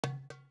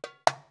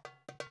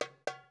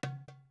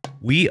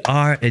We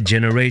are a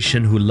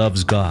generation who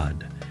loves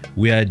God.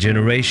 We are a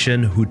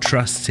generation who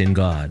trusts in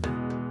God.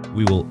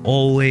 We will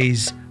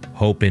always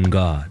hope in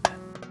God.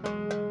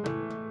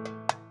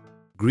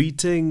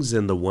 Greetings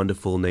in the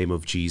wonderful name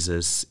of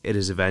Jesus. It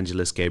is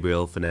Evangelist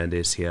Gabriel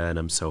Fernandes here, and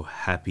I'm so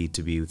happy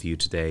to be with you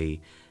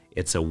today.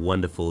 It's a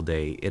wonderful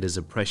day. It is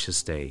a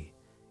precious day.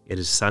 It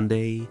is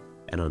Sunday,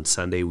 and on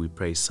Sunday we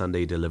pray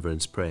Sunday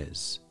deliverance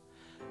prayers.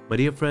 My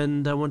dear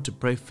friend, I want to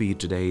pray for you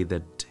today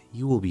that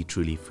you will be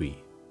truly free.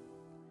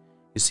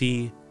 You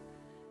see,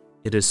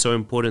 it is so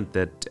important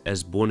that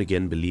as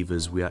born-again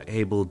believers we are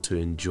able to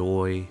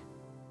enjoy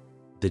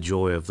the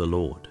joy of the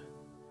Lord.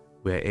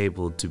 We are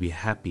able to be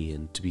happy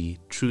and to be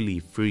truly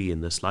free in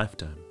this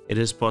lifetime. It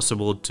is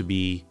possible to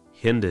be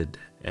hindered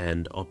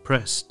and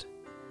oppressed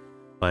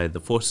by the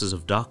forces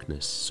of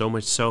darkness, so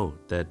much so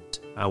that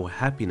our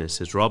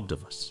happiness is robbed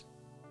of us.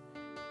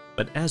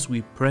 But as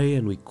we pray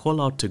and we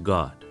call out to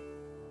God,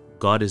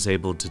 God is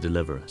able to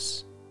deliver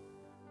us.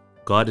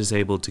 God is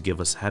able to give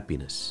us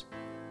happiness.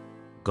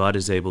 God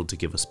is able to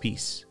give us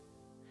peace.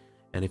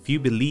 And if you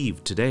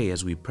believe today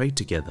as we pray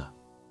together,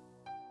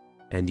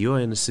 and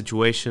you're in a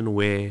situation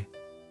where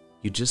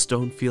you just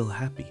don't feel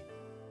happy,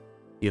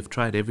 you've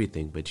tried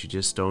everything but you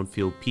just don't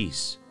feel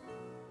peace,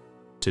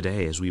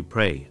 today as we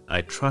pray,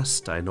 I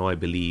trust, I know, I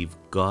believe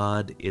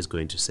God is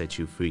going to set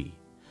you free.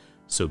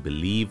 So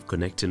believe,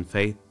 connect in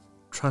faith,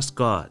 trust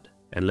God,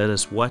 and let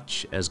us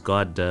watch as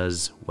God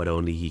does what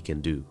only He can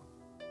do.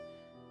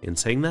 In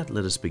saying that,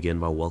 let us begin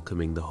by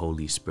welcoming the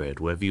Holy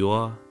Spirit. Wherever you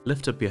are,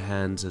 lift up your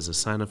hands as a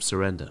sign of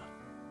surrender.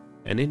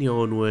 And in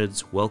your own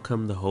words,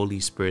 welcome the Holy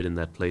Spirit in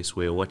that place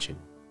where you're watching.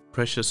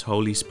 Precious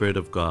Holy Spirit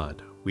of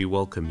God, we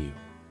welcome you.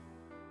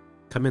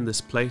 Come in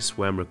this place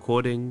where I'm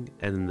recording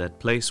and in that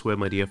place where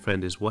my dear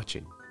friend is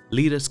watching.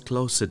 Lead us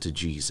closer to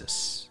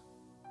Jesus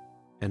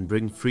and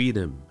bring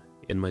freedom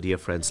in my dear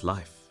friend's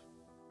life.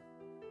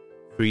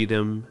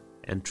 Freedom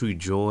and true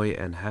joy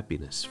and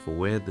happiness, for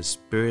where the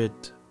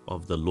Spirit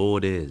of the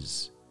Lord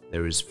is,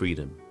 there is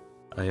freedom.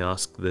 I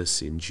ask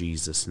this in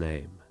Jesus'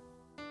 name.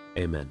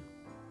 Amen.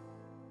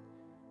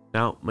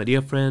 Now, my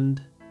dear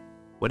friend,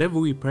 whatever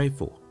we pray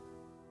for,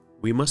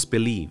 we must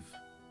believe.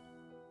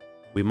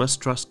 We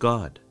must trust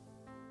God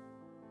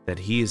that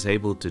He is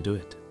able to do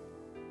it.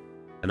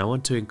 And I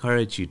want to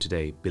encourage you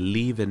today,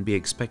 believe and be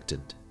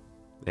expectant,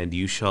 and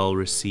you shall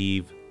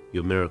receive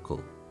your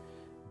miracle.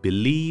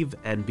 Believe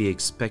and be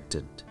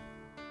expectant,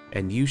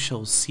 and you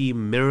shall see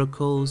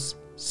miracles,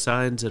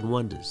 signs and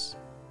wonders.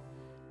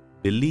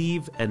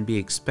 Believe and be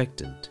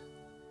expectant,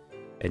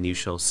 and you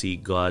shall see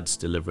God's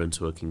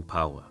deliverance working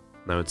power.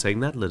 Now in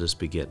saying that, let us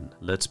begin.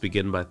 Let's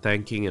begin by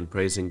thanking and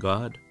praising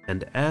God,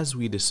 and as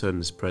we discern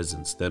His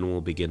presence, then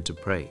we'll begin to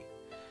pray.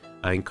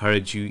 I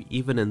encourage you,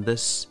 even in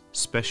this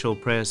special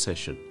prayer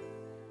session,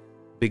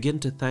 begin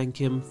to thank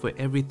Him for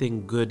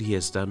everything good He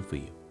has done for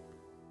you.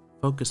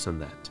 Focus on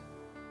that.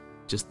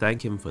 Just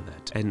thank Him for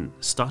that, and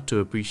start to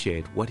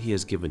appreciate what He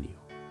has given you.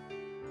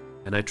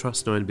 And I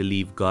trust, know, and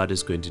believe God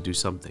is going to do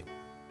something.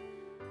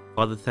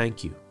 Father,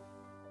 thank you.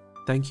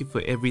 Thank you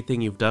for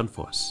everything you've done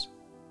for us,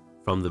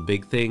 from the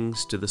big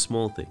things to the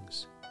small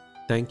things.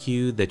 Thank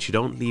you that you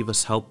don't leave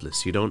us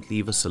helpless. You don't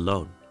leave us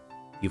alone.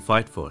 You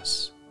fight for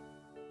us.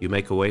 You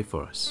make a way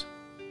for us.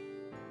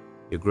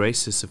 Your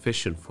grace is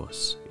sufficient for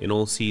us in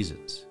all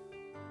seasons.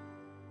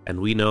 And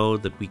we know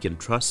that we can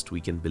trust,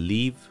 we can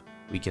believe,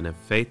 we can have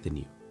faith in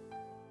you.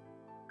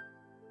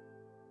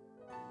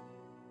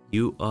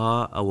 You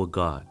are our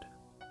God,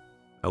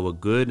 our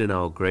good and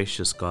our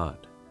gracious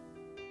God.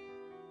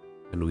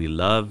 And we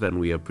love and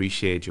we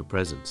appreciate your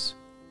presence.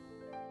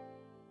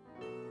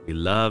 We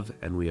love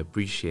and we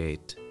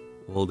appreciate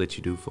all that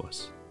you do for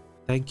us.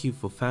 Thank you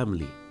for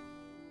family.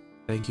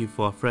 Thank you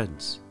for our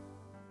friends.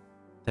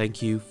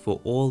 Thank you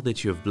for all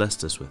that you have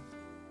blessed us with.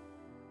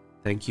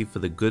 Thank you for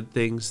the good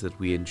things that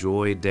we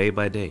enjoy day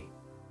by day.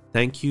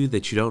 Thank you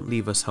that you don't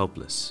leave us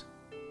helpless.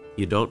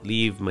 You don't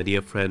leave my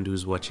dear friend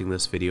who's watching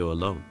this video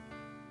alone.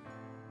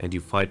 And you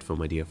fight for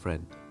my dear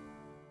friend.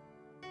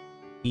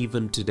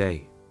 Even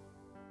today,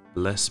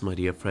 bless my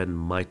dear friend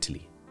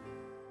mightily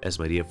as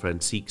my dear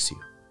friend seeks you.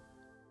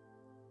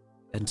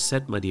 And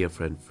set my dear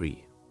friend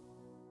free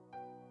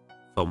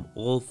from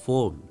all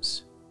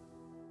forms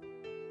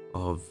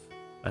of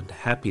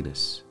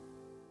unhappiness,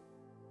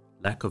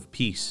 lack of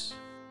peace,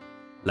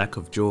 lack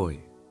of joy,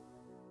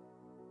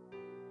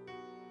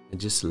 and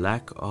just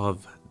lack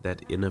of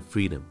that inner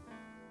freedom.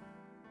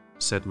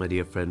 Set my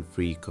dear friend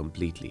free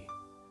completely.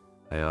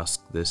 I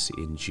ask this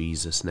in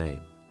Jesus'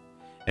 name.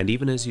 And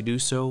even as you do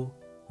so,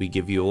 we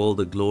give you all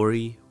the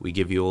glory, we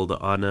give you all the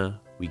honor,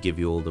 we give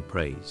you all the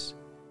praise.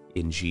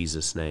 In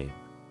Jesus' name,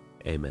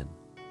 amen.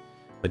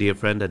 My dear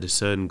friend, I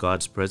discern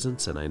God's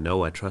presence, and I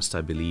know, I trust,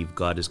 I believe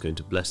God is going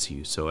to bless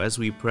you. So as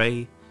we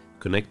pray,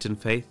 connect in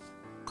faith,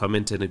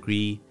 comment and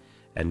agree,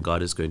 and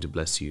God is going to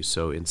bless you.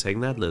 So in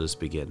saying that, let us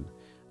begin.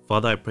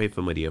 Father, I pray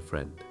for my dear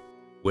friend.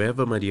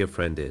 Wherever my dear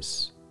friend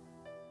is,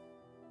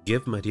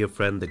 give my dear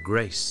friend the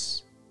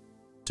grace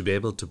to be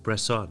able to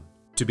press on,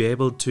 to be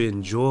able to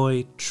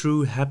enjoy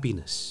true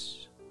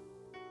happiness,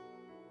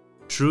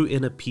 true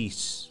inner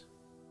peace,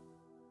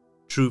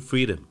 true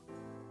freedom,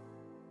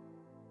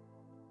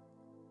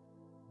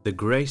 the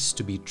grace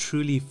to be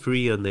truly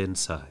free on the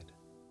inside.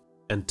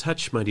 And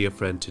touch my dear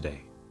friend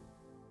today.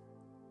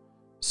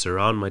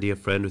 Surround my dear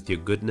friend with your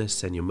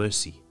goodness and your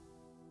mercy.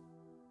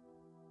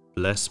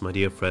 Bless my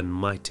dear friend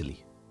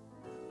mightily.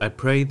 I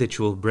pray that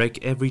you will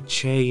break every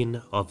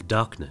chain of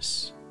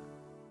darkness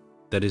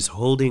that is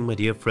holding my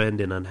dear friend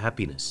in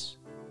unhappiness,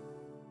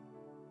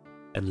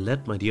 and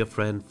let my dear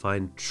friend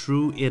find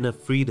true inner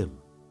freedom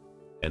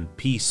and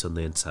peace on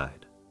the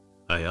inside.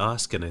 I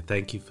ask and I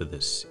thank you for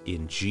this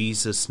in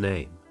Jesus'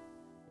 name.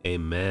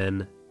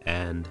 Amen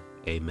and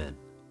amen.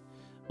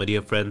 My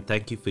dear friend,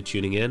 thank you for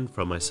tuning in.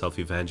 From myself,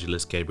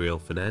 Evangelist Gabriel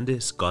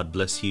Fernandes, God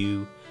bless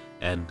you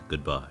and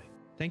goodbye.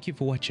 Thank you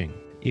for watching.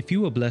 If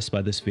you were blessed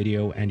by this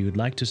video and you would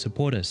like to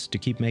support us to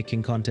keep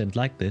making content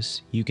like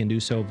this, you can do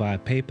so via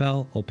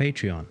PayPal or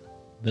Patreon.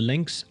 The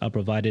links are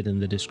provided in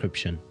the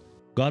description.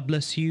 God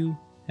bless you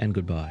and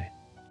goodbye.